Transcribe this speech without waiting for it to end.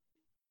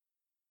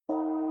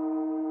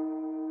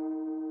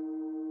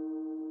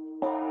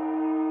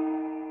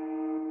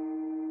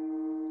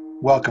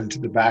Welcome to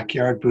the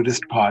Backyard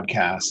Buddhist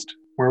Podcast,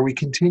 where we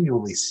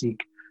continually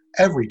seek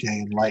everyday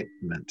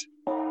enlightenment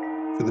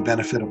for the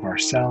benefit of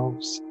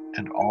ourselves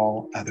and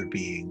all other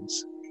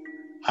beings.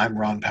 I'm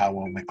Ronn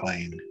Pawo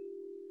McLane.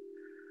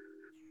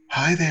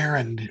 Hi there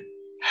and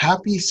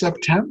happy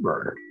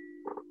September.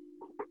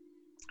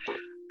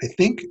 I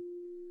think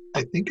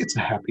it's a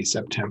happy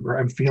September.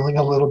 I'm feeling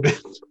a little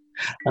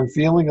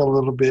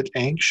bit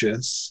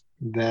anxious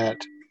that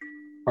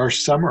our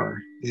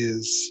summer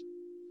is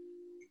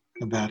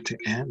about to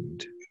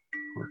end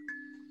or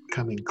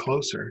coming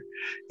closer.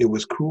 It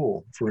was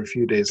cool for a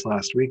few days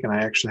last week and I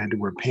actually had to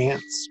wear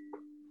pants,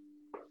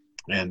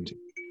 and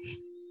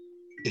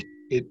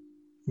it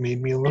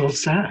made me a little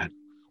sad.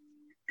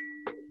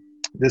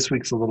 This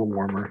week's a little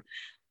warmer,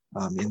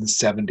 in the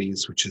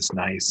 70s, which is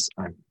nice.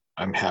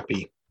 I'm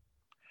happy.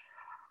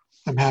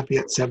 I'm happy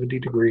at 70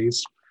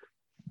 degrees,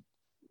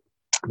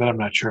 but I'm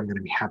not sure I'm going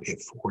to be happy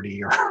at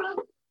 40 or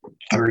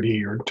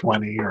 30 or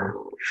 20 or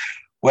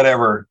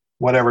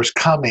whatever's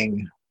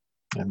coming.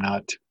 I'm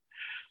not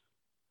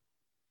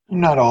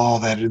all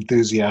that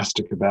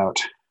enthusiastic about.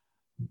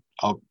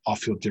 I'll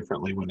feel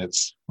differently when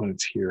it's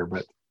here,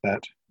 but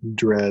that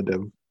dread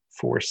of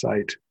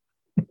foresight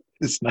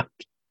is not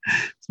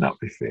my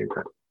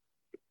favorite.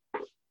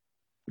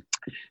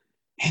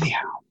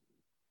 Anyhow,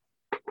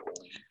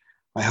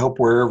 I hope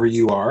wherever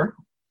you are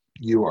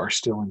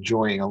still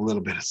enjoying a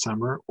little bit of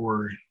summer,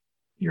 or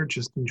you're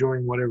just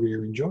enjoying whatever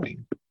you're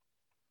enjoying.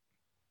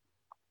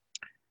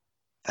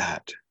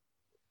 That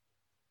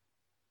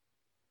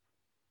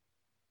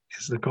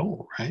is the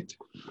goal, right?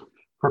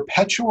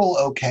 Perpetual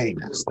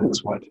okayness.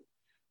 That's what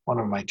one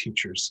of my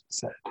teachers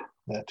said,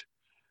 that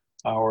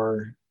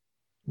our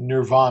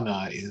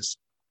nirvana is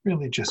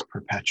really just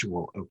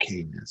perpetual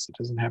okayness. It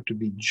doesn't have to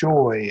be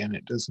joy, and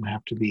it doesn't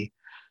have to be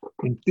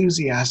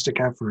enthusiastic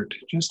effort.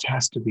 It just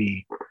has to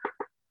be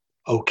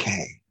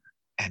okay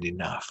and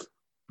enough.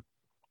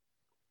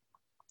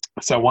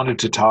 So I wanted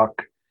to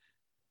talk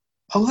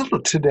a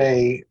little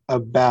today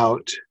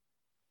about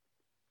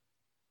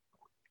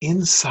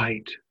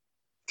insight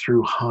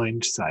through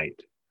hindsight.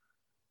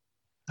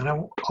 And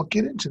I'll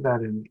get into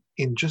that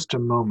in just a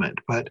moment,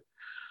 but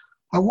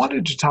I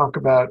wanted to talk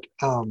about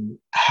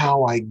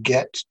how I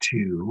get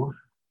to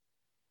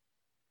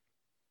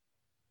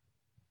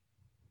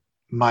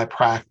my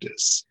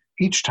practice.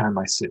 Each time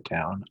I sit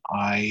down,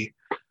 I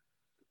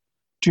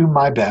do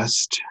my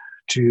best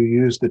to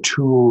use the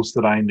tools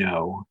that I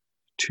know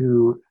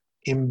to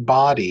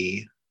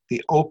embody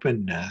the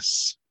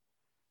openness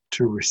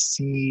to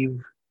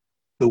receive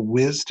the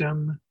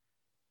wisdom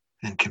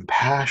and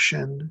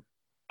compassion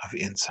of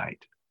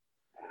insight.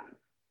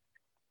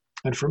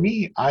 And for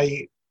me,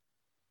 I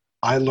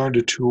learned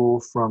a tool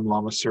from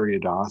Lama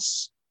Surya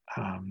Das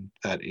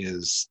that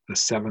is the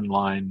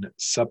 7-line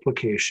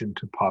supplication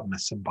to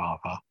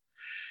Padmasambhava.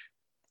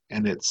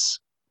 And it's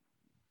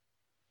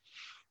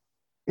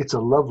a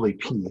lovely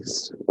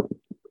piece.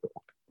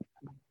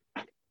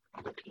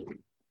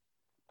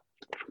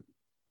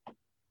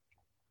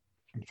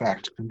 In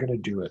fact, I'm going to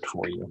do it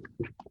for you.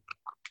 I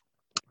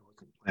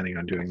wasn't planning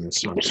on doing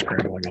this, so I'm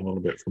scrambling a little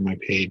bit for my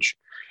page.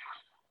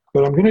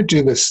 But I'm going to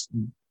do this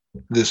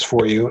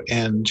for you,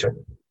 and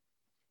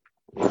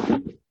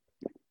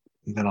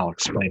then I'll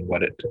explain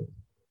what it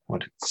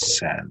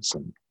says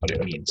and what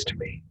it means to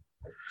me.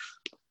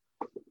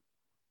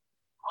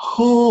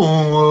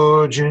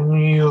 Hojin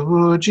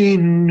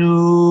yojin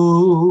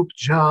noob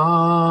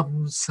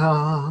jam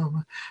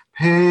sam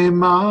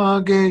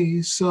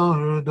pemage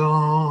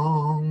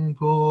sardong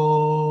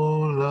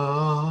pola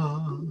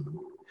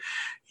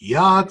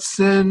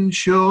yatsen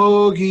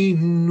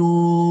shogin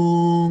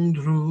nung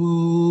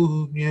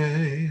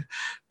drubye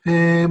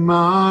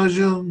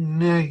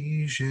pemajone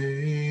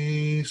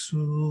jesudra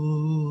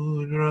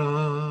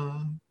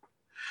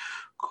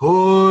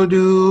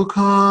Kodu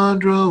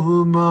kadro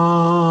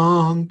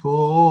mang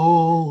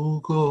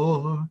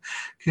pokor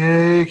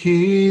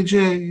keki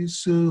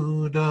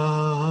jesu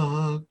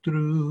dak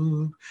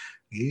drug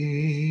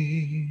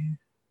gi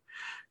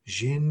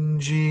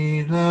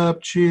jinji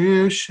lap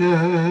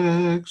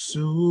chirshek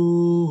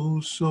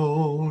su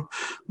sol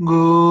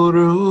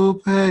guru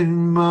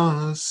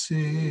pema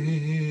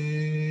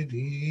sidi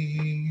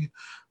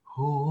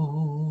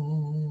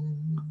hong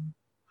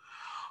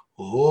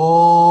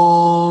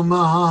Om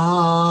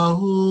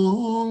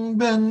Ahung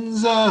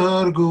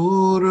Benzar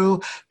Guru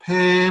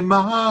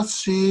Pema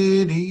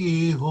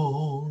Siddhi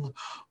Hong.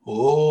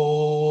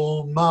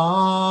 Om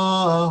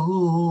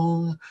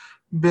Ahung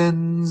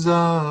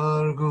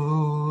Benzar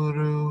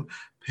Guru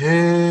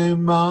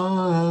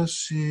Pema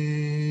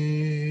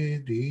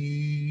Siddhi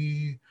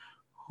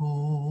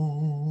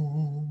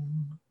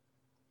Hong.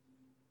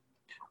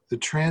 The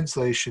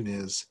translation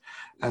is,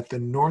 at the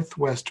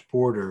northwest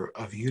border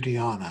of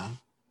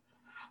Udayana,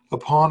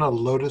 upon a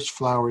lotus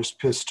flower's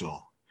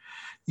pistil,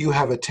 you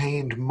have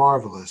attained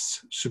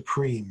marvelous,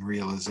 supreme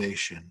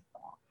realization.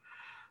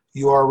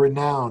 You are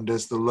renowned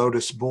as the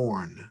lotus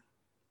born,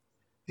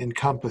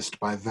 encompassed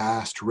by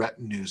vast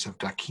retinues of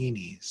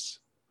dakinis.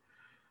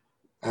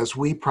 As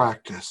we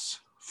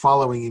practice,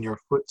 following in your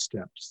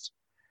footsteps,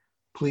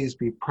 please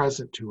be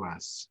present to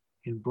us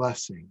in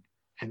blessing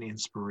and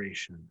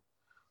inspiration.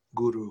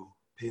 Guru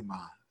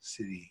Pema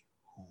Siddhi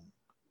Om.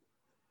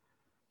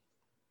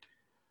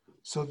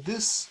 So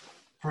this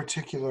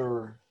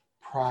particular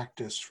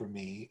practice for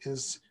me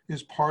is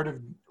part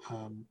of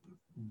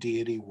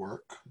deity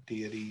work,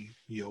 deity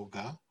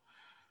yoga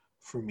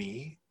for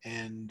me.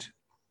 And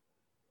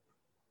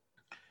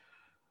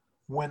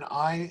when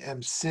I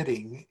am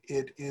sitting,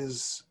 it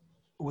is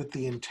with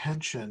the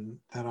intention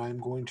that I'm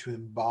going to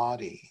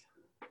embody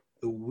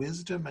the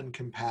wisdom and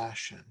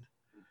compassion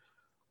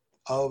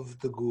of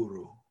the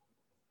Guru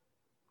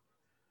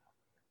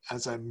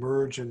as I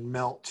merge and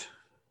melt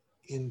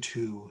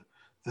into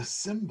the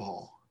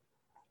symbol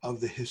of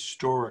the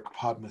historic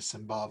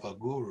Padmasambhava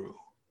Guru,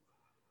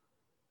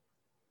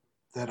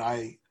 that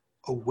I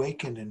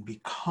awaken and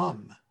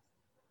become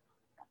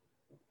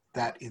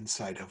that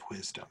insight of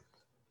wisdom.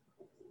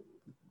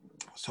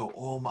 So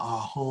Om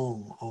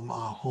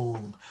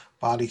Ahom,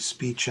 body,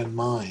 speech, and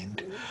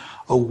mind,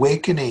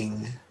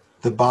 awakening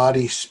the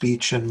body,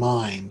 speech, and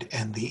mind,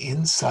 and the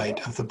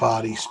insight of the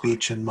body,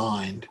 speech, and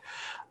mind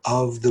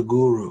of the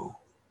Guru.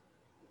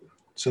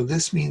 So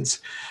this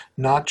means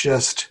not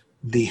just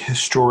the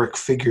historic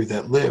figure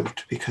that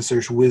lived, because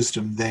there's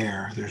wisdom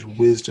there. There's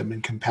wisdom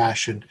and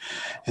compassion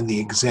and the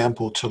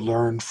example to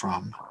learn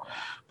from.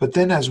 But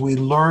then as we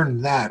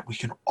learn that, we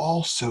can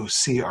also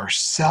see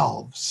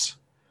ourselves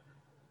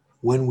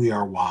when we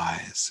are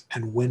wise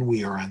and when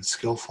we are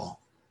unskillful.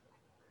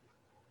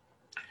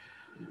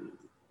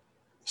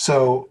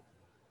 So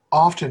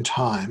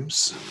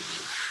oftentimes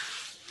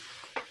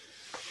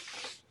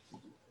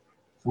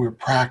we're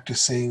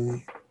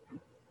practicing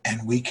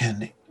and we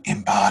can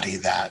embody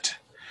that.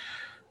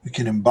 We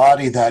can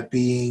embody that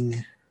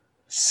being,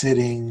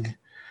 sitting,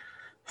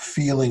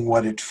 feeling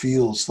what it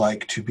feels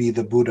like to be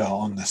the Buddha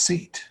on the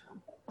seat.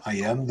 I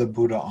am the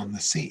Buddha on the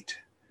seat.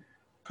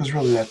 Because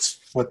really that's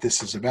what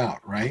this is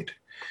about, right?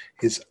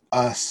 Is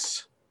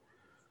us,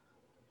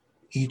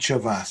 each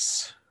of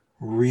us,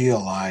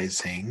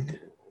 realizing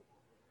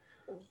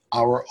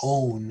our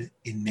own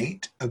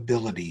innate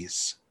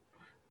abilities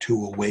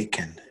to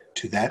awaken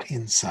to that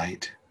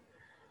insight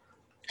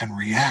and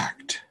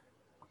react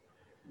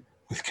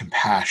with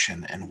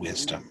compassion and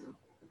wisdom.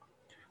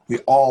 We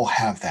all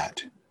have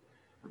that.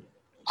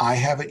 I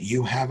have it,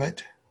 you have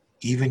it,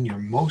 even your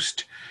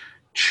most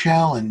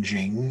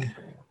challenging,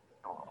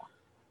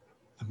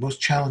 the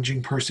most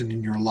challenging person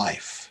in your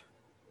life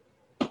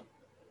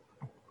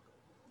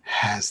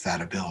has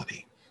that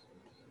ability.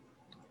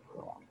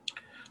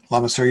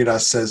 Lama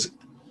Suryadas says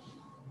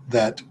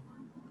that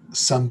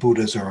some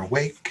Buddhas are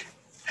awake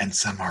and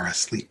some are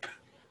asleep.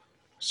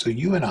 So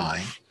you and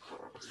I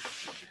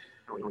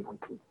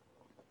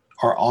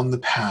are on the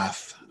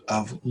path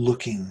of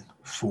looking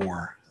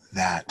for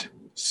that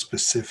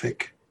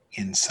specific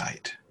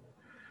insight,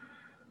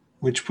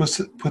 which puts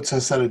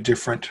us at a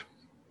different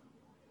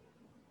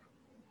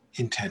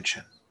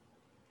intention.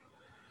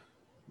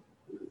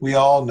 We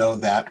all know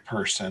that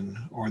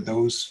person or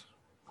those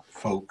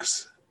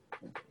folks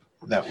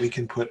that we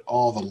can put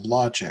all the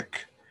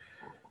logic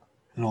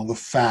and all the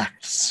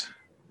facts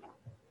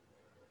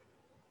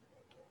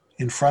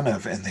in front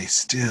of, and they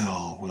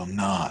still will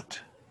not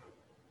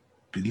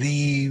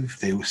believe,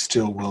 they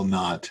still will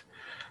not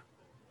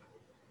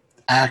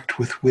act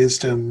with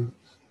wisdom.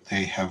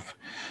 They have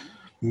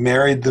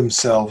married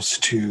themselves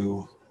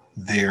to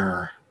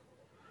their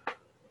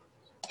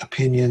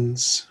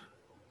opinions,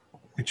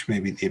 which may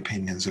be the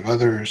opinions of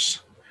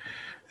others,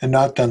 and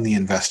not done the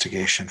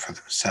investigation for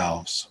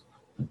themselves.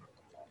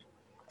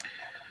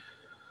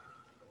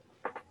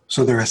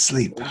 So they're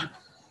asleep.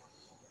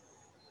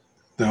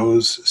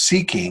 Those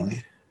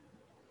seeking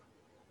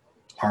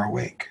are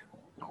awake.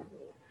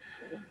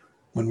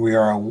 When we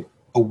are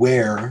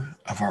aware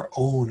of our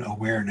own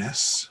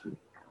awareness,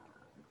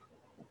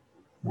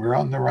 we're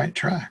on the right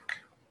track.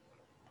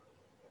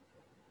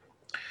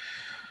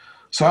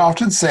 So I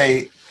often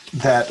say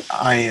that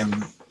I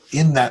am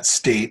in that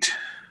state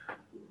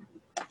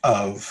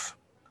of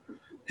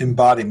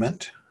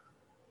embodiment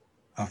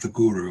of the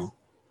Guru.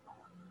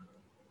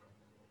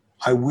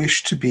 I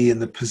wish to be in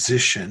the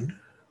position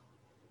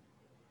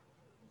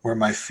where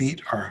my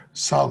feet are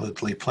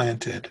solidly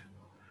planted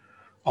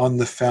on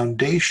the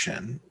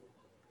foundation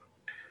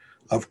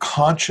of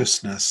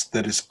consciousness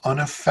that is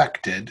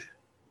unaffected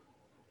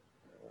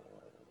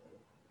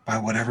by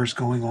whatever's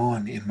going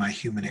on in my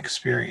human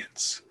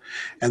experience,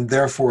 and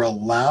therefore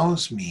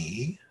allows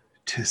me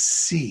to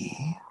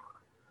see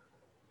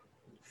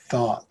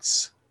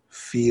thoughts,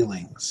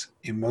 feelings,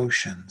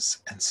 emotions,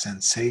 and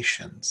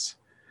sensations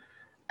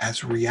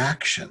as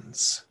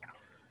reactions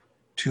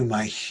to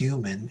my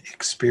human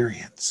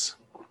experience.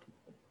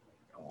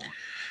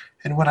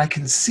 And when I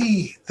can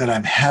see that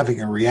I'm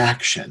having a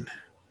reaction,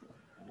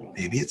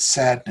 maybe it's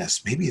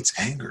sadness, maybe it's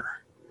anger,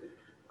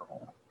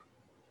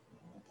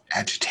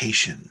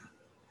 agitation,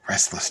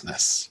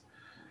 restlessness.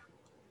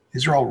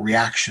 These are all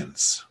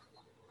reactions.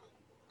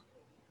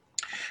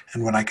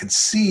 And when I can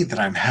see that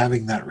I'm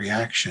having that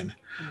reaction,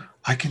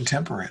 I can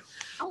temper it.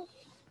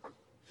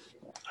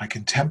 I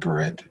can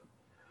temper it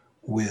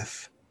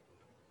with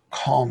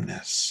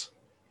calmness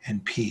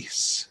and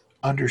peace,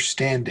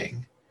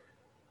 understanding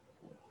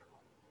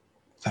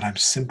that I'm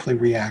simply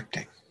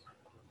reacting.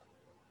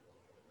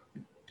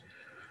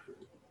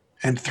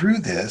 And through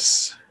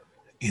this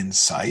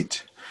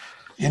insight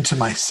into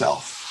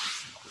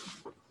myself,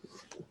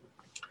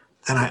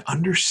 then I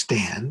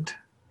understand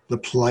the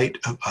plight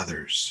of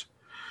others.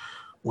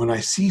 When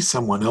I see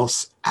someone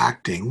else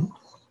acting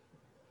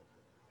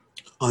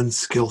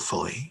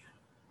unskillfully,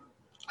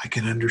 I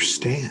can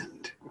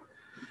understand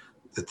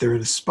that they're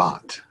in a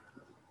spot,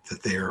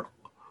 that they're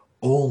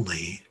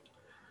only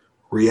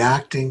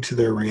reacting to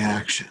their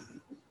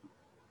reaction.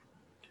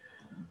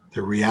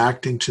 They're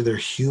reacting to their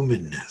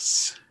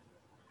humanness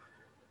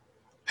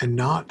and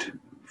not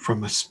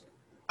from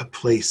a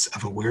place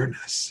of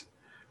awareness.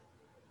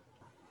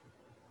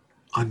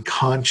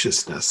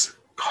 Unconsciousness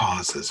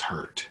causes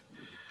hurt.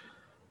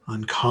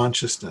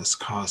 Unconsciousness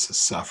causes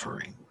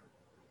suffering.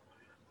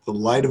 The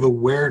light of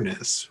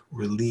awareness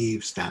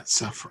relieves that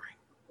suffering.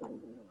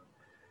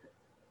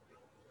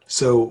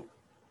 So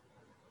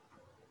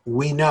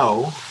we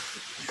know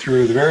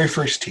through the very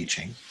first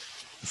teaching,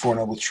 the Four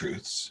Noble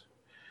Truths,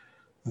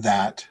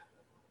 that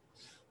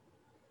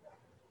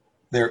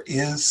there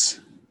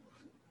is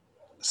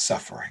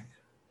suffering.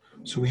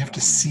 So we have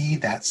to see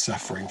that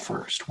suffering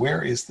first.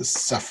 Where is the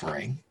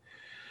suffering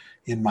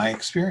in my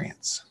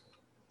experience?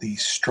 The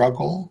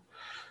struggle,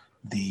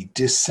 the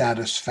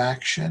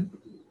dissatisfaction,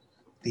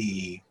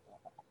 the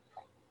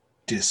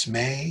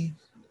dismay,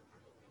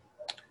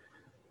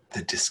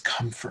 the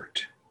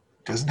discomfort.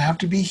 It doesn't have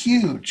to be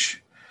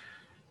huge.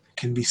 It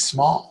can be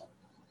small.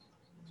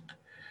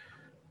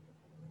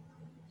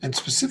 And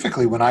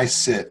specifically when I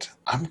sit,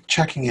 I'm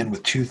checking in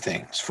with two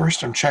things.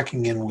 First, I'm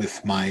checking in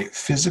with my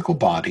physical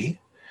body,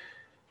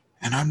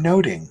 and I'm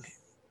noting,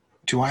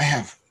 do I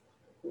have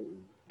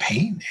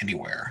pain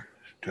anywhere?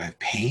 Do I have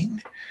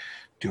pain?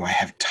 Do I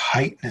have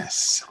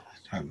tightness?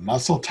 Do I have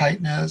muscle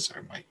tightness?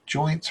 Are my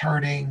joints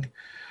hurting?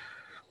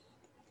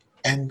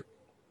 And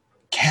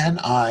can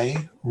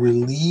I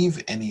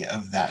relieve any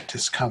of that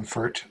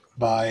discomfort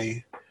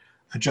by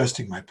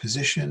adjusting my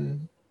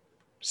position,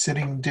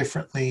 sitting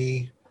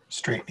differently,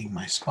 straightening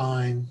my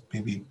spine,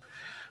 maybe,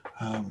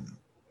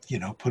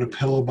 put a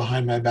pillow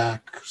behind my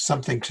back,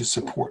 something to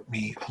support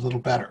me a little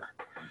better.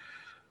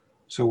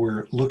 So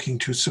we're looking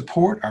to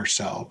support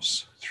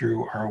ourselves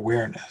through our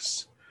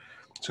awareness.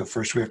 So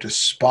first we have to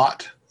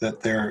spot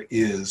that there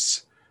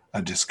is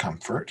a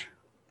discomfort.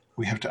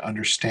 We have to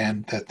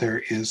understand that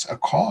there is a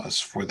cause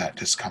for that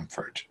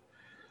discomfort.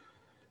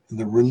 And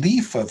the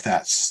relief of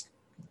that,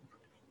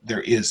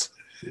 there is,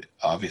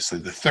 obviously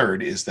the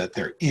third is that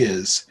there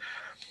is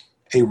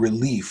a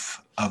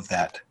relief of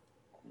that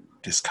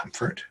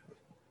discomfort.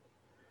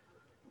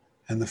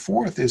 And the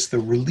fourth is the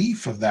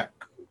relief of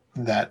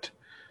that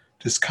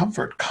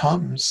discomfort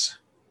comes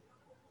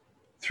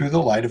through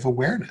the light of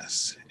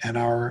awareness and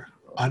our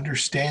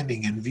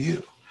understanding and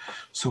view.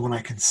 So when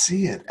I can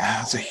see it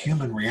as a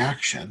human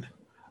reaction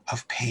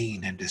of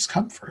pain and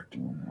discomfort,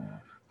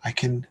 I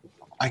can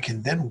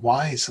then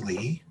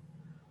wisely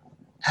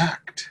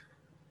act,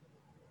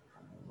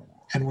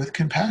 and with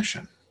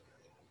compassion.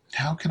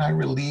 How can I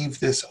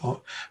relieve this,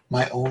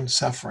 my own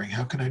suffering?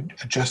 How can I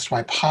adjust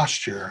my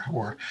posture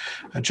or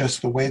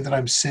adjust the way that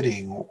I'm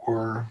sitting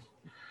or,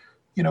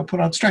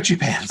 put on stretchy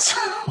pants,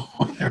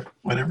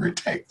 whatever it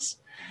takes.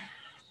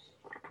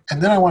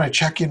 And then I want to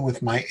check in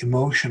with my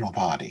emotional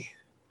body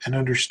and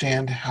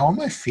understand, how am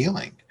I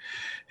feeling?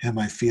 Am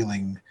I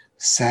feeling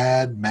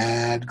sad,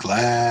 mad,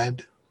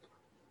 glad,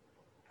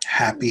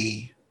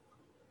 happy,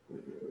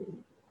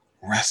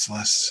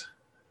 restless?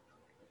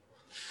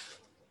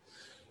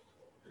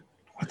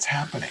 What's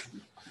happening?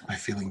 Am I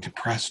feeling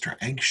depressed or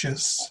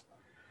anxious?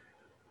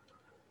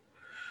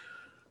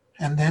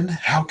 And then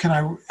how can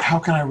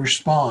I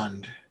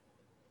respond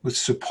with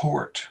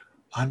support,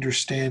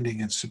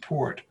 understanding and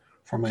support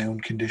for my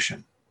own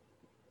condition?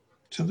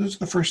 So those are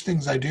the first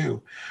things I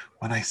do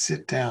when I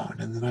sit down,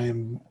 and then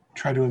I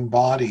try to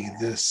embody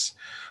this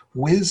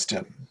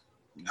wisdom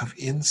of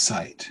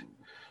insight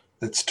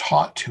that's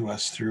taught to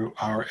us through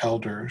our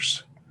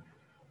elders,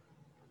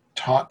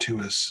 taught to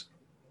us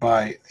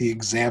by the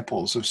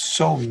examples of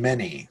so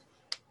many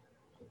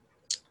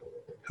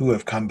who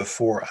have come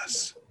before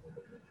us.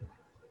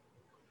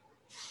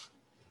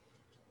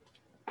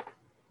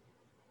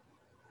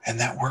 And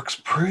that works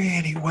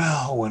pretty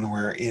well when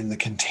we're in the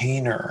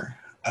container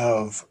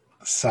of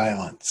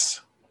silence,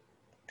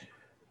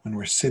 when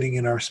we're sitting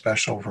in our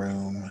special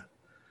room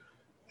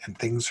and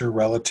things are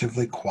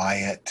relatively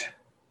quiet.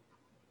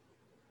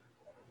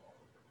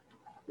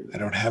 I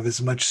don't have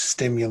as much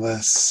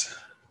stimulus.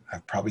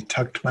 I've probably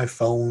tucked my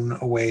phone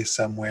away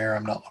somewhere.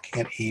 I'm not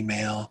looking at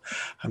email.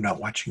 I'm not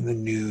watching the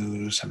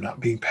news. I'm not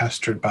being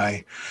pestered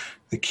by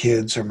the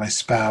kids or my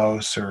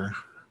spouse, or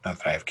not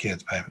that I have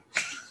kids, but I have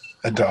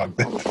a dog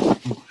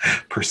that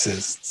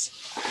persists.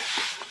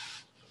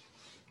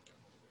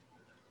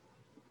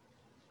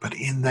 But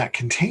in that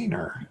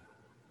container,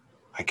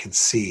 I can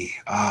see,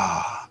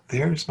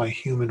 there's my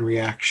human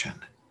reaction.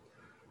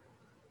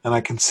 And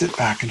I can sit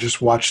back and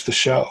just watch the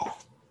show.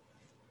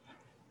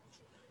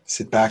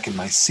 Sit back in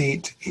my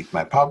seat, eat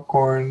my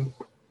popcorn,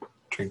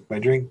 drink my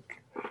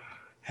drink,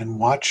 and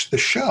watch the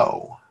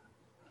show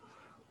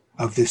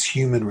of this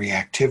human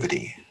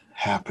reactivity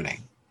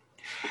happening.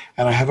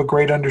 And I have a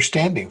great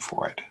understanding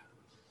for it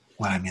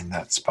when I'm in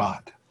that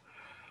spot.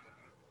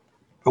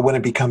 But when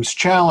it becomes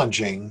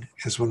challenging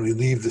is when we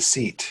leave the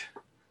seat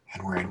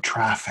and we're in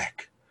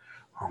traffic,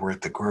 or we're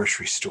at the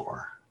grocery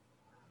store,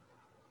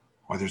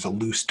 or there's a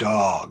loose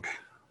dog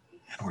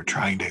and we're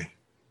trying to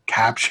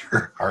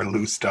capture our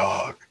loose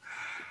dog,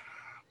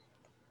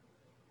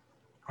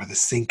 or the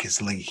sink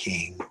is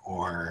leaking,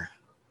 or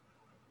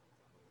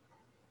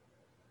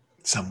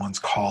someone's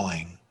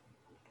calling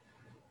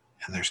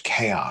and there's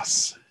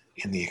chaos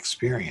in the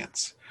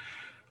experience.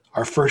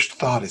 Our first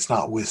thought is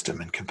not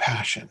wisdom and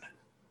compassion.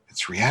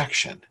 It's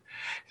reaction,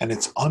 and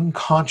it's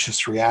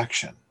unconscious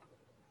reaction.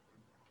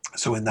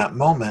 So in that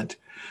moment,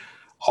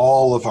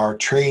 all of our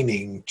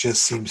training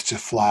just seems to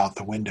fly out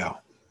the window.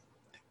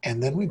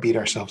 And then we beat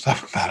ourselves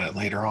up about it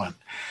later on.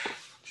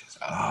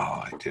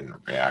 I didn't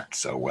react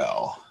so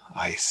well.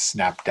 I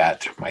snapped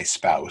at my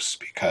spouse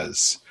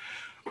because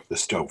the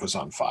stove was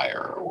on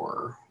fire,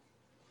 or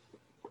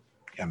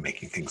I'm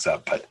making things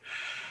up, but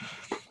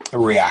I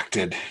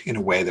reacted in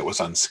a way that was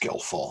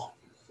unskillful.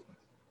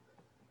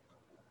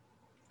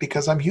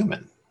 Because I'm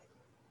human.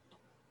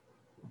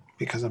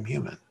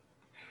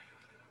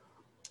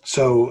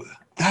 So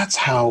that's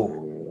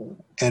how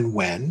and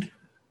when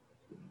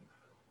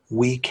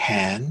we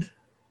can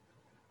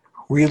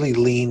really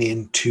lean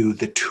into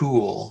the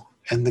tool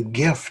and the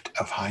gift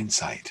of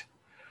hindsight.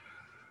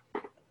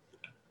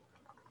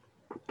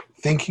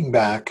 Thinking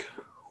back,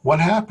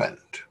 what happened?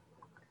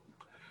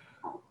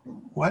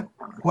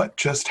 What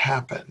just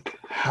happened?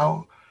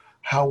 How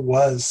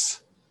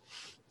was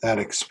that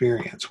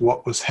experience?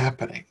 What was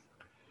happening?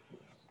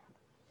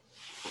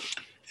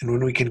 And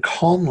when we can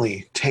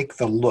calmly take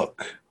the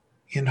look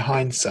in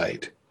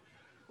hindsight,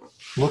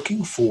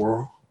 looking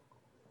for,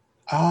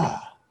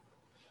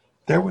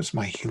 there was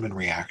my human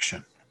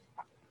reaction.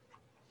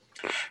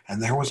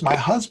 And there was my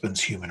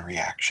husband's human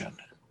reaction.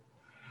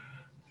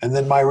 And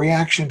then my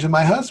reaction to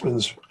my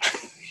husband's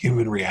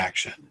human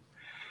reaction.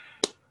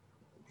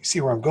 You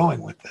see where I'm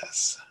going with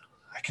this?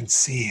 I can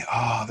see,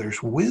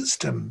 there's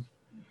wisdom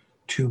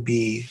to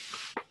be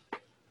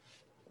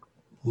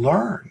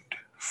learned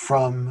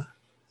from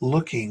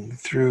looking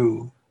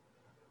through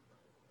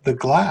the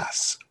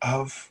glass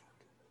of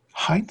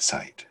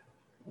hindsight.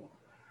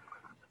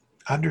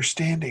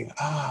 Understanding,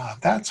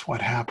 that's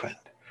what happened.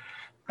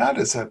 Not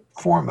as a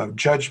form of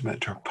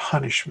judgment or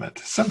punishment.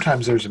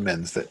 Sometimes there's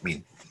amends that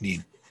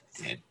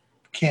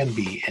can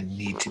be and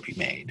need to be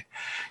made.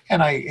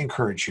 And I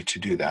encourage you to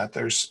do that.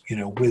 There's,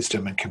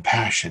 wisdom and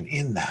compassion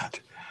in that.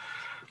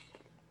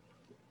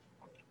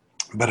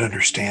 But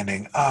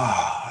understanding,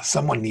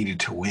 someone needed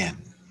to win.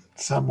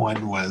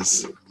 Someone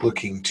was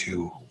looking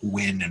to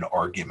win an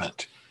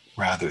argument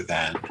rather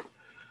than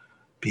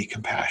be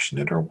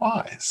compassionate or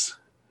wise.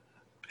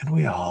 And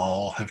we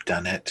all have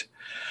done it.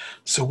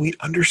 So we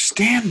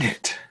understand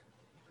it.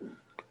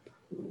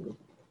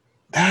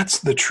 That's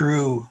the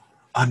true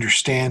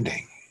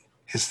understanding,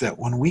 is that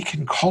when we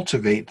can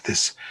cultivate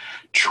this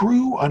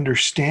true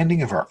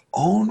understanding of our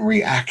own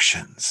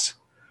reactions,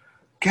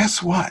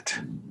 guess what?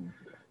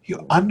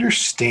 You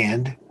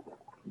understand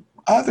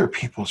other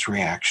people's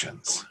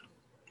reactions.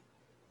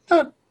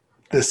 Not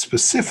the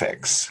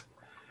specifics.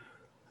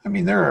 I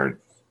mean, there are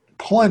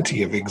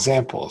plenty of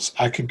examples.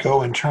 I could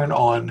go and turn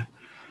on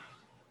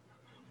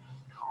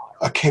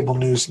a cable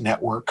news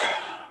network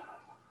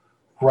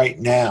right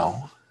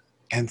now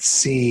and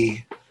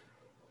see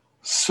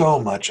so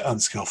much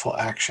unskillful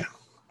action.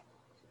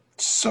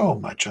 So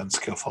much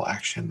unskillful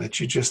action that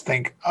you just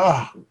think,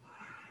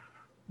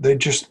 they're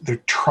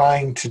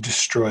trying to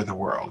destroy the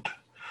world.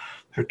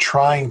 They're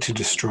trying to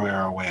destroy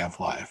our way of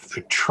life.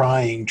 They're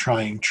trying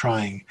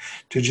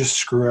to just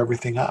screw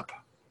everything up.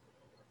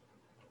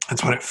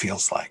 That's what it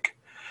feels like,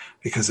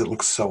 because it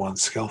looks so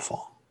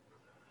unskillful.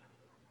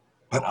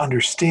 But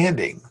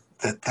understanding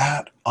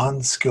that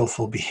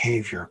unskillful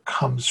behavior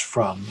comes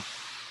from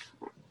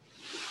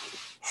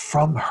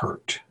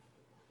hurt,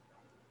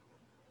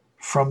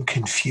 from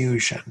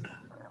confusion,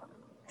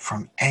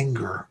 from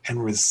anger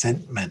and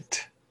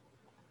resentment.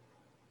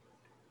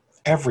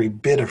 Every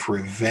bit of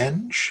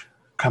revenge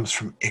comes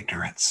from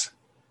ignorance.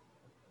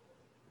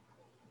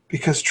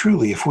 Because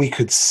truly, if we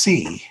could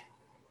see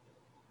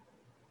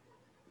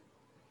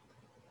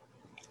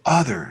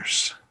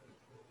others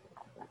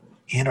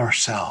in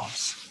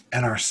ourselves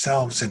and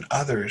ourselves in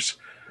others,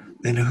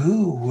 then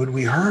who would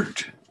we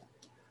hurt?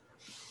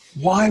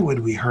 Why would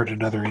we hurt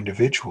another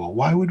individual?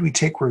 Why would we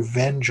take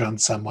revenge on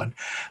someone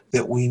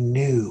that we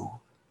knew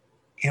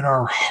in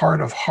our heart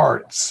of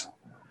hearts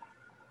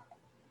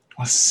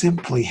was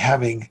simply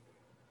having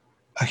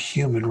a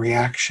human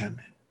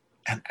reaction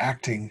and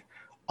acting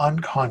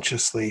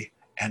unconsciously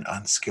and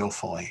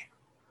unskillfully?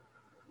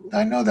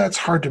 I know that's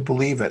hard to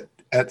believe at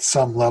at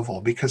some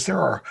level, because there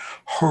are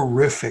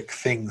horrific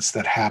things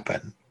that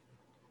happen.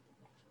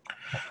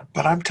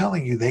 But I'm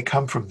telling you, they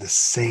come from the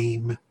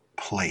same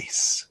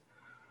place.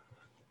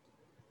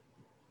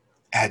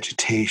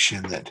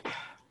 Agitation that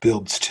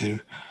builds to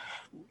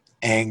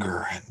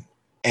anger, and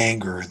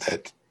anger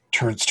that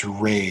turns to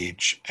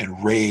rage,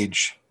 and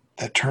rage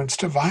that turns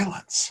to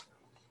violence.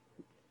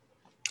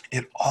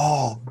 It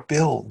all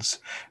builds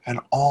and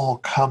all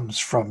comes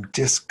from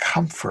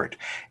discomfort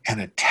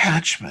and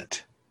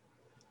attachment.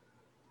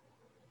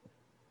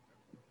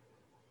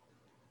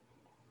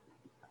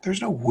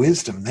 There's no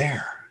wisdom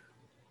there.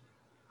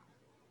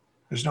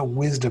 There's no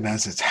wisdom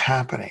as it's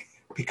happening,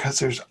 because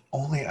there's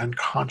only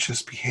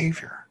unconscious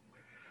behavior.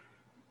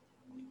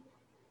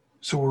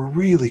 So we're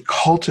really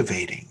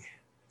cultivating.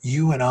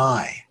 You and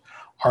I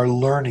are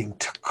learning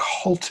to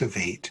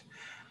cultivate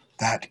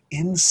that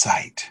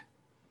insight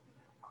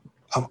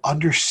of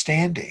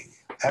understanding,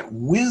 that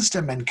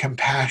wisdom and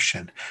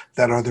compassion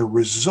that are the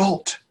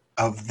result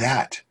of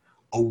that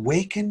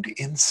awakened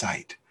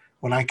insight.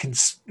 When I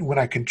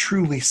can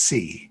truly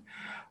see,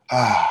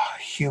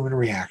 human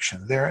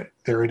reaction. There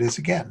it is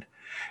again.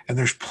 And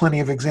there's plenty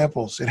of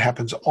examples. It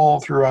happens all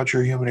throughout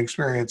your human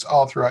experience,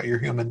 all throughout your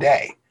human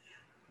day.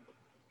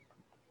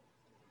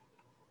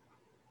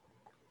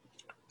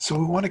 So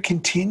we want to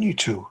continue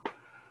to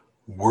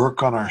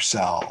work on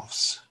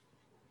ourselves,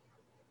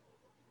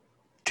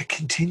 to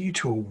continue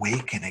to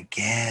awaken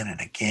again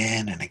and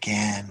again and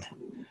again.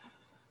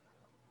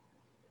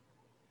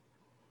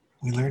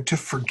 We learn to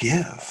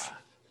forgive.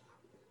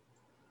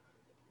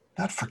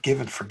 Not forgive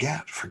and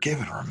forget, forgive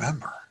and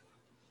remember.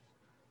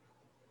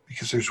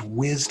 Because there's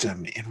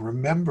wisdom in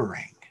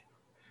remembering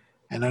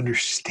and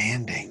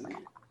understanding.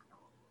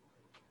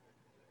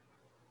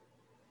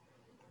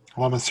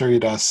 Lama Surya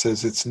Das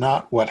says, it's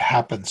not what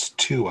happens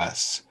to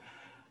us,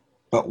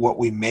 but what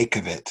we make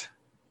of it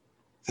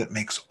that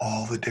makes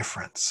all the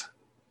difference.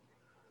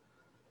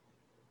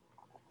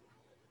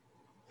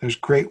 There's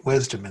great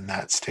wisdom in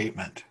that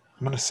statement.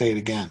 I'm going to say it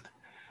again.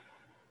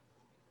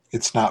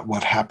 It's not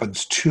what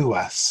happens to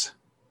us,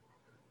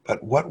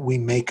 but what we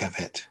make of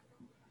it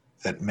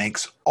that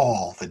makes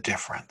all the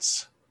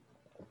difference.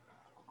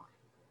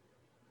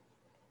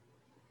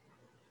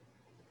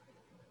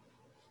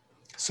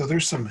 So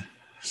there's some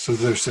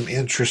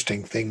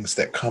interesting things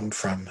that come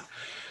from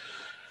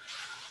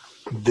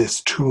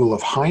this tool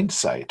of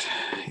hindsight,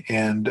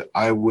 and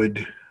I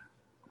would,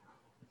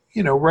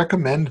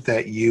 recommend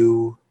that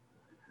you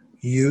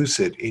use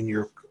it in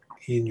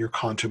your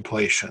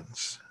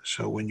contemplations.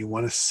 So when you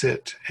want to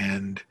sit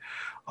and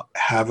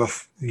have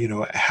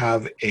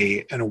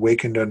an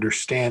awakened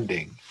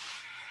understanding,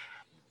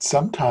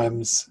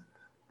 sometimes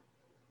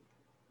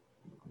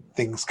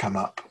things come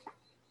up.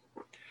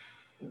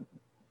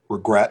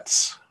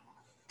 Regrets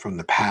from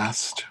the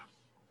past.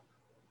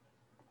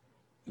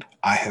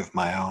 I have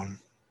my own.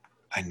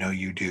 I know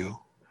you do.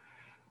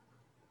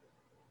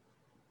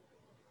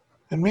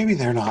 And maybe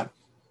they're not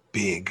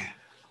big,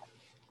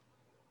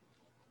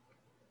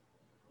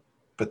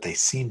 but they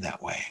seem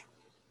that way.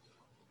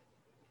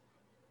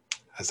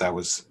 As I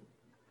was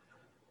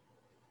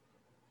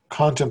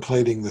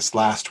contemplating this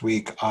last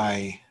week,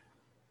 I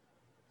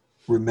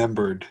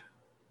remembered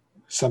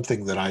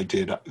something that I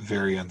did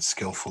very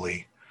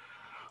unskillfully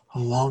a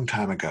long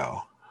time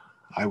ago.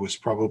 I was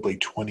probably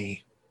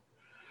 22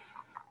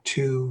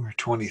 or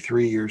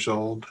 23 years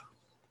old,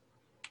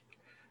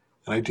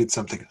 and I did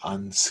something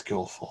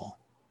unskillful,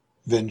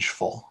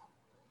 vengeful.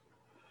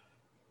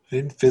 I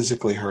didn't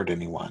physically hurt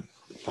anyone,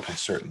 but I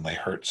certainly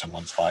hurt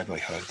someone's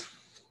livelihood.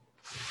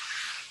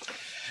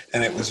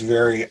 And it was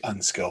very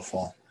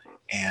unskillful,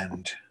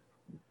 and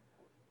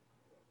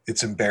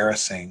it's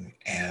embarrassing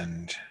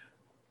and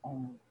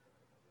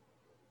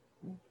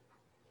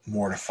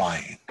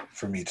mortifying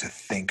for me to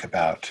think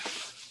about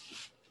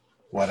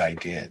what I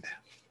did.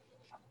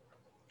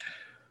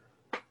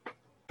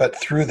 But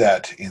through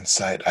that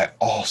insight, I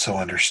also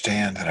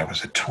understand that I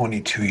was a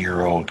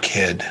 22-year-old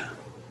kid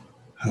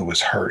who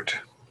was hurt.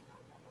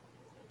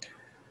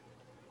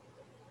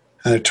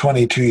 And a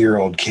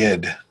 22-year-old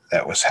kid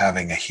that was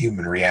having a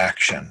human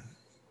reaction.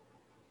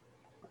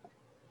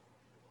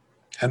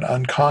 And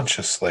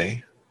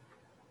unconsciously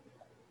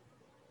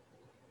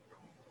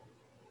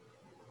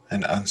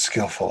and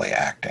unskillfully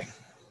acting.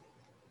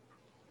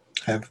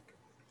 I have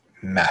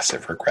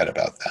massive regret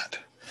about that.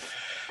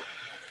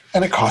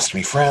 And it cost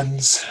me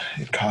friends.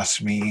 It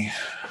cost me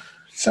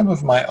some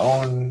of my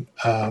own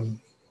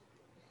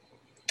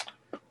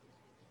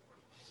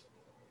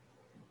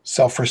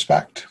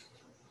self-respect.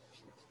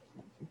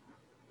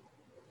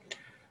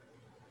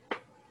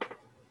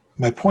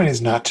 My point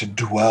is not to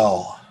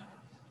dwell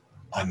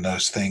on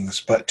those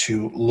things, but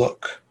to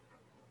look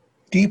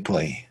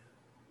deeply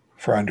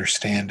for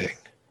understanding.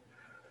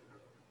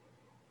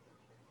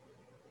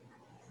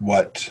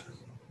 What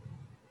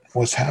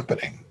was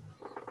happening?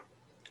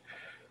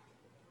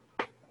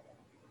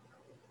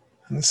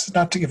 And this is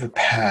not to give a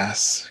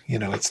pass,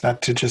 it's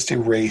not to just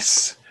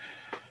erase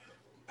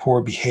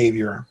poor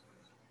behavior,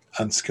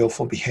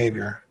 unskillful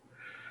behavior,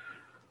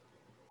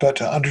 but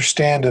to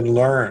understand and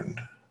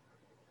learn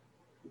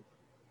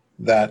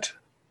that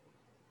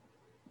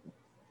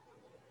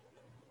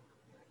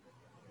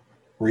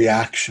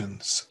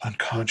reactions,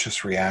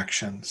 unconscious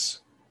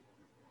reactions,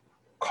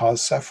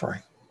 cause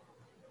suffering.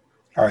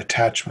 Our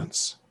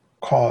attachments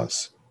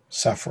cause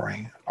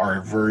suffering. Our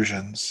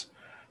aversions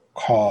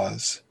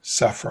cause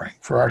suffering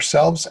for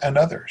ourselves and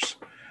others.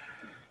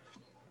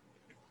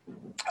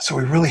 So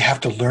we really have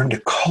to learn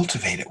to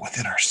cultivate it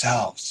within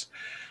ourselves.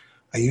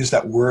 I use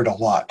that word a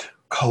lot,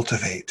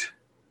 cultivate.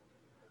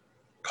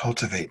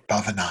 Cultivate,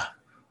 bhavana,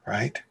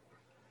 right?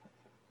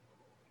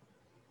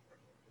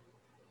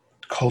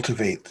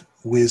 Cultivate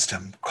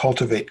wisdom,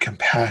 cultivate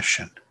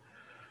compassion,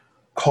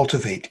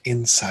 cultivate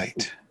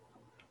insight,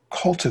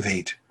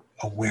 cultivate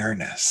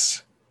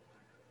awareness.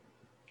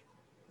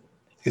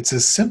 It's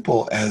as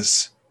simple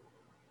as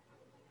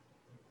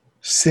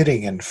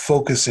sitting and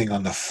focusing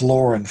on the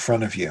floor in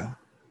front of you,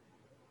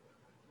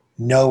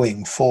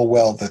 knowing full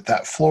well that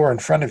that floor in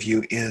front of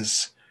you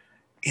is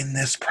in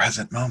this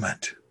present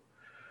moment.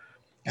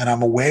 And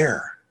I'm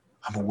aware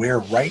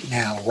right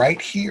now,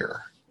 right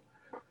here,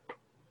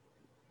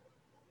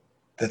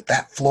 that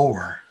that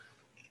floor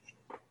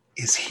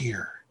is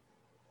here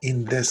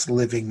in this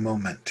living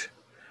moment.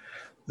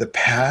 The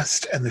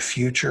past and the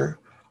future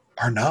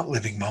are not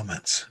living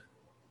moments.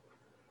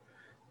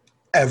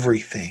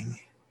 Everything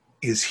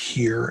is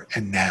here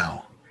and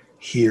now,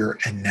 here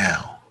and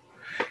now,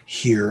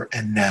 here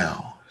and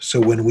now. So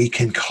when we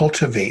can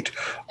cultivate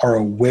our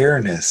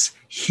awareness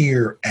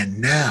here and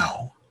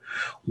now,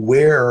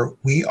 where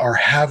we are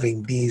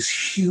having these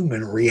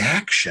human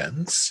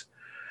reactions,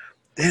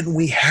 then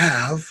we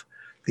have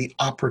the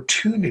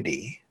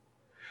opportunity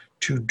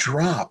to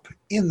drop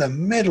in the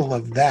middle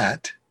of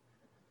that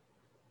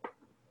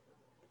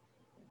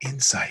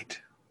insight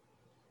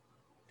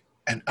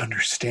and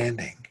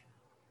understanding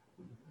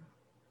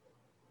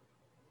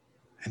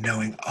and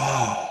knowing,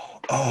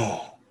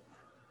 oh,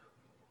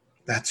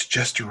 that's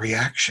just a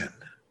reaction.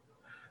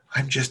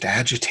 I'm just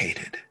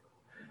agitated.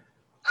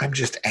 I'm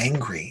just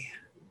angry.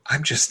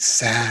 I'm just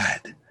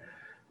sad.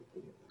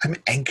 I'm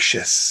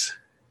anxious.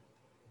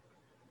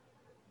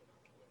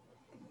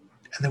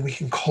 And then we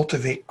can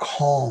cultivate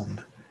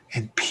calm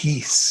and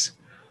peace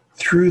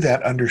through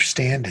that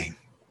understanding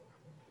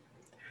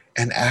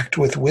and act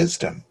with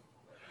wisdom.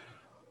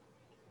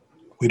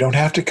 We don't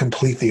have to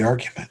complete the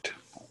argument.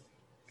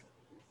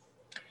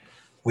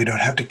 We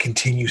don't have to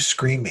continue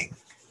screaming.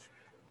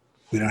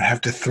 We don't have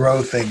to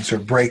throw things or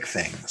break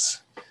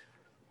things.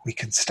 We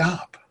can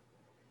stop,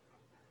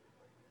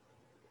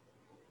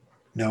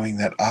 knowing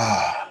that,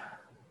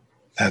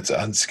 that's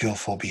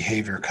unskillful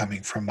behavior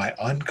coming from my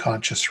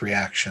unconscious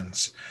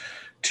reactions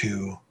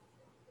to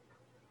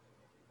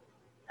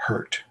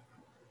hurt.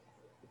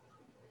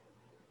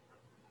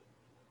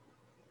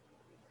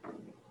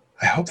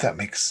 I hope that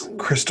makes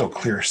crystal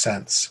clear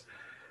sense.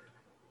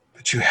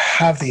 But you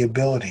have the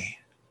ability,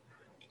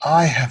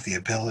 I have the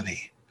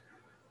ability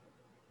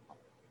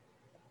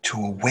to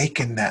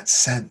awaken that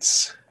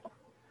sense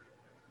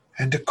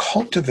and to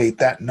cultivate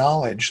that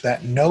knowledge,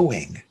 that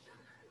knowing,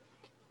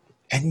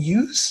 and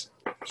use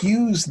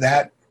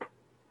that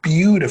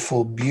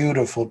beautiful,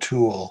 beautiful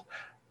tool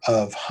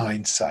of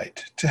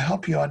hindsight to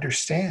help you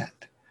understand.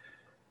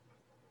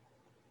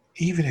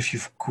 Even if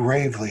you've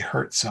gravely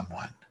hurt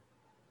someone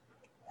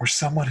or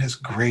someone has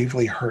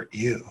gravely hurt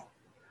you,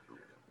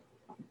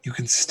 you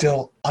can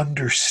still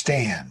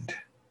understand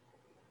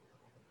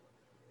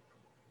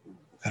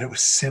that it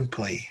was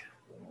simply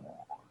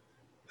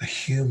a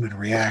human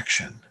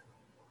reaction,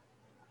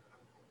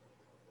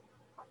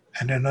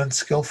 and an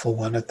unskillful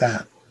one at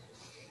that.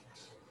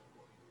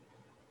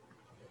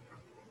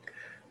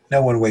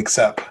 No one wakes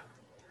up,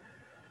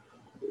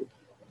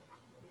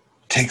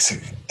 takes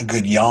a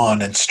good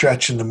yawn and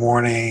stretch in the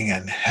morning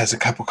and has a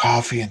cup of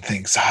coffee and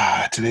thinks,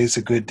 today's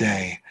a good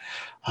day.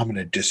 I'm going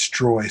to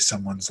destroy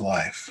someone's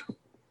life.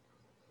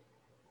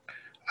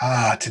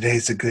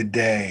 Today's a good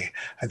day.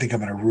 I think I'm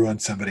going to ruin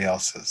somebody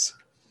else's.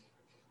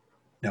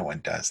 No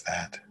one does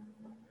that.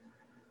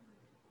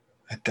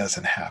 That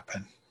doesn't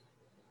happen.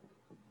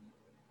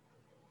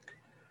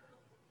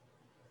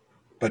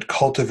 But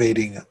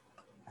cultivating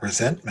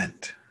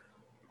resentment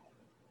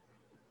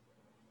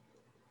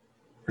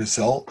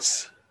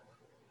results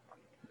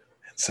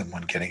in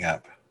someone getting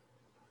up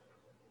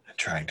and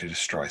trying to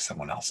destroy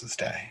someone else's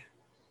day.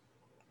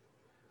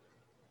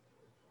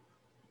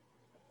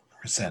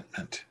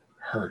 Resentment,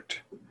 hurt,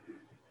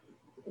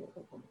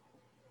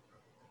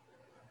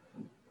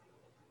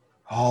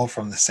 all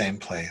from the same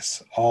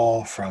place,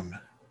 all from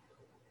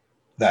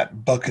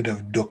that bucket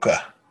of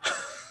dukkha,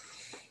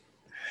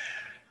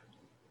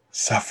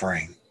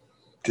 suffering,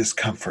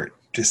 discomfort,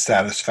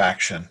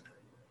 dissatisfaction.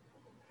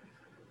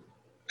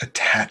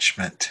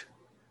 Attachment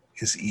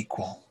is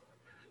equal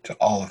to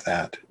all of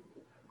that.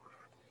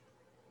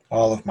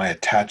 All of my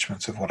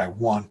attachments of what I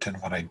want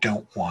and what I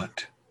don't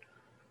want.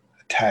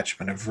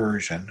 Attachment,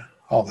 aversion,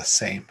 all the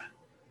same.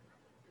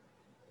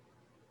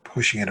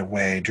 Pushing it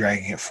away,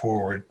 dragging it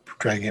forward,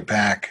 dragging it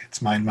back.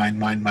 It's mine, mine,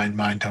 mine, mine,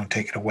 mine. Don't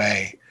take it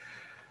away.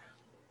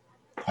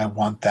 I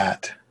want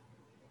that.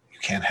 You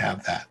can't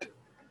have that.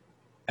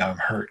 Now I'm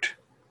hurt.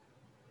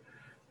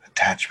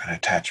 Attachment,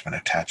 attachment,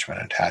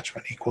 attachment,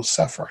 attachment equals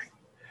suffering.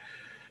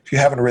 If you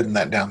haven't written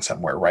that down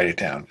somewhere, write it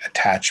down.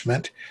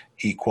 Attachment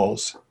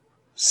equals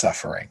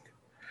suffering.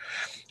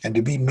 And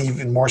to be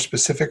even more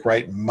specific,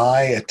 write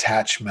my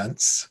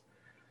attachments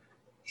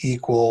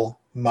equal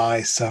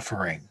my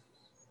suffering.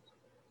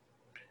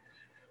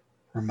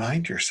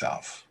 Remind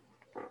yourself,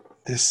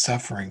 this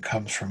suffering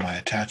comes from my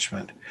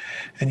attachment.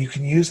 And you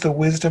can use the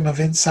wisdom of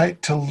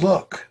insight to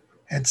look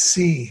and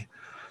see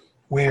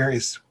where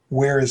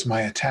is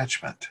my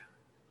attachment.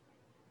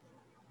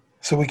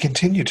 So we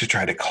continue to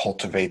try to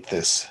cultivate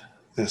this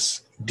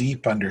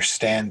deep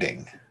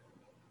understanding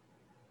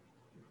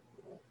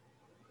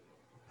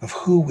of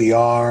who we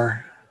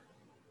are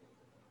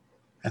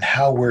and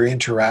how we're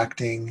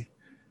interacting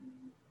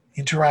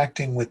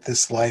with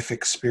this life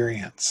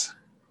experience.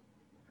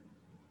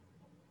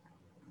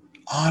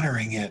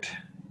 Honoring it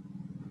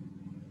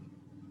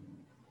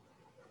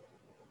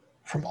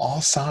from all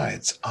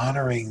sides,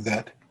 honoring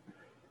that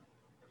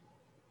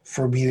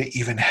for me to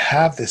even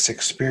have this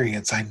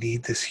experience, I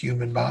need this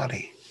human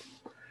body.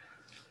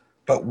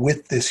 But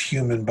with this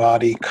human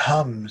body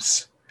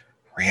comes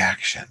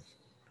reaction.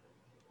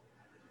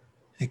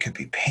 It could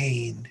be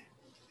pain,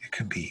 it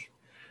could be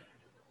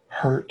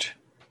hurt,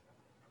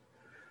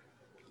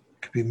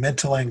 it could be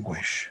mental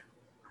anguish,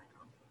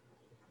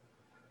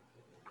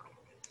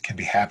 it can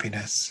be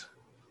happiness,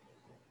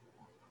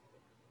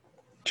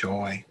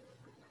 joy.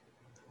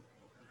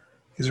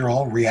 These are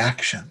all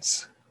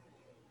reactions.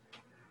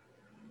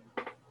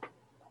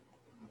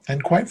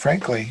 And quite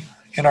frankly,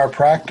 in our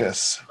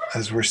practice,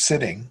 as we're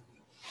sitting,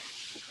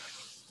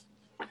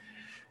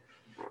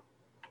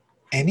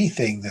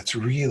 anything that's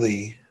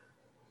really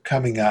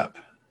coming up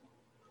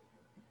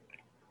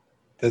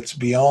that's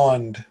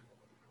beyond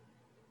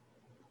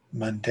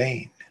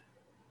mundane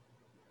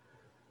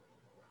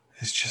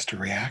is just a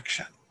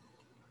reaction.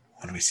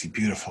 When we see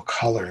beautiful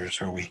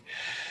colors or we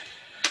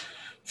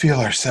feel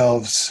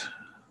ourselves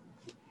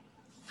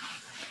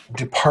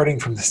departing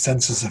from the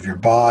senses of your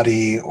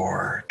body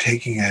or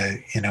taking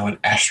an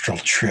astral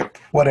trip,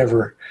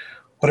 whatever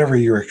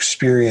your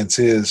experience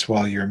is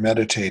while you're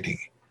meditating,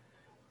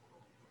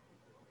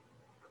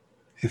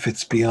 if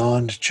it's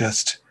beyond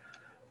just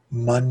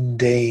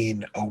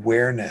mundane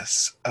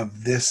awareness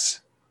of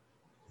this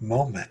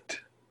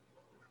moment,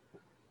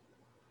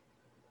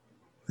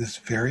 this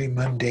very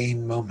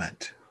mundane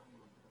moment,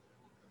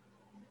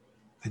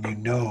 then you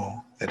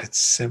know that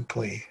it's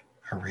simply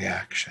a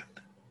reaction.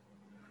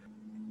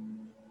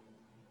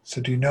 So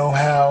do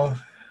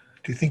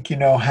you think you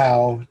know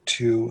how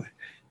to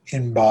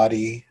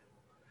embody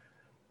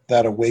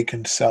that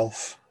awakened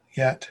self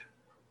yet?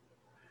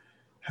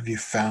 Have you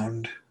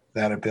found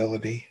that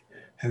ability?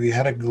 Have you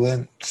had a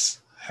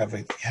glimpse? Have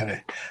you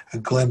had a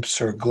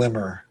glimpse or a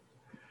glimmer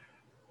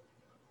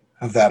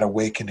of that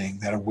awakening,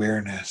 that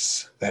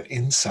awareness, that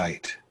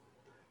insight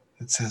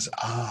that says,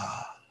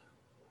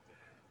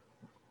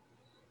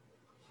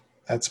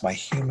 that's my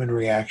human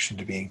reaction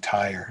to being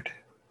tired.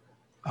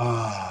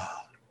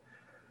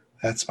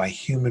 That's my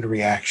human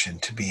reaction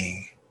to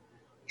being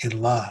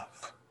in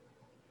love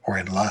or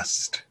in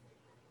lust,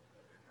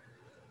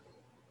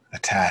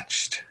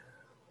 attached.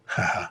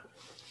 Have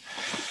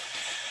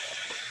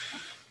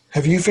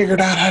you figured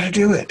out how to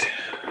do it?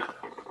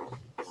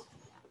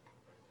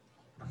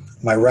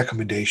 My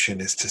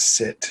recommendation is to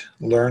sit.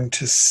 Learn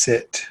to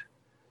sit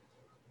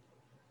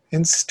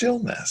in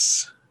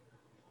stillness.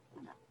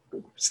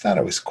 It's not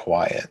always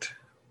quiet,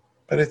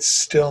 but it's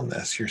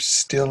stillness. You're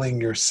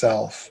stilling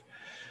yourself,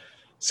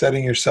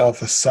 setting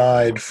yourself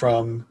aside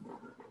from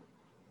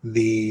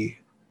the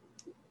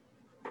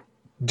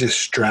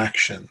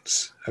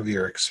distractions of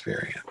your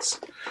experience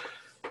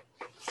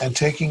and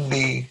taking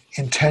the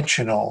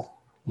intentional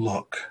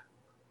look,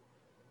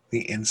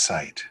 the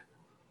insight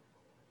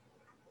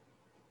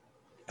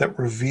that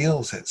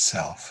reveals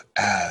itself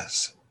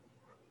as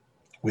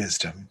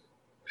wisdom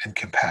and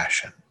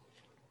compassion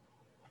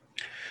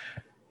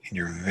in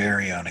your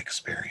very own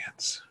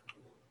experience.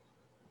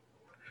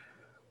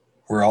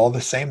 We're all the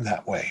same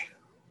that way.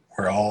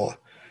 We're all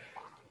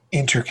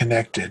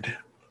interconnected.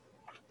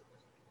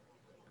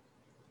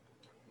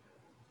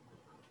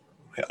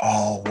 We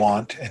all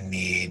want and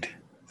need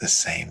the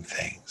same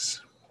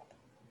things.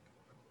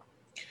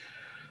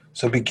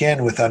 So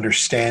begin with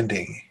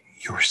understanding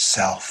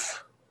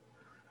yourself.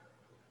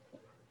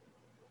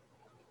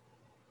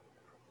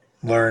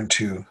 Learn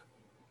to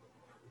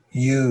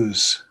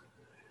use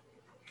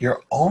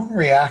your own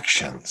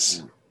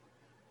reactions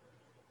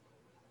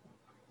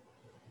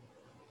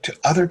to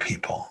other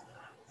people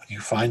when you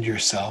find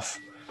yourself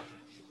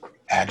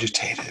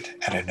agitated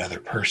at another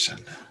person.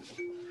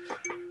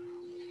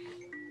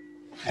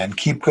 And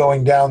keep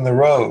going down the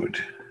road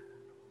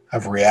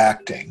of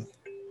reacting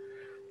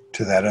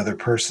to that other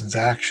person's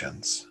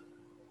actions.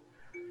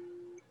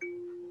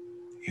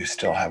 You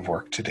still have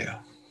work to do.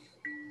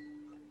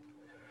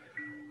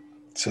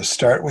 So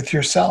start with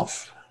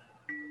yourself.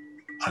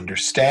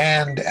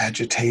 Understand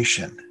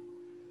agitation.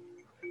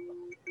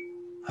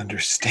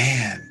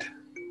 understand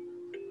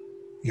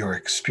your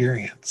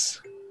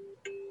experience,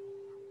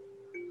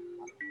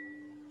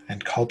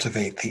 and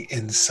cultivate the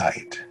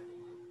insight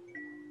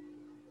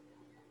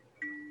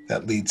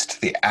that leads to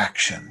the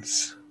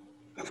actions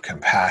of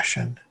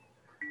compassion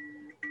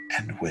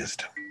and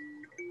wisdom.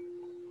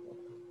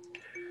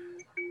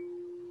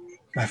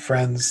 My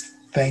friends,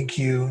 thank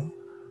you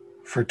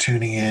for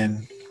tuning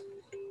in,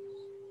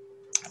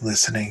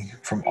 listening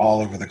from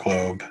all over the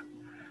globe.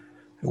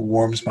 It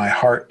warms my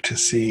heart to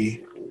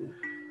see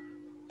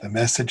the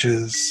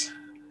messages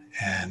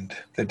and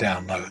the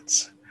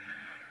downloads.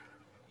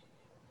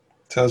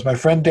 So as my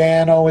friend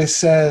Dan always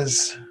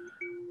says,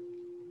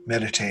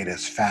 meditate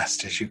as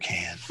fast as you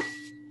can.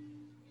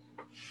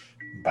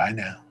 Bye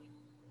now.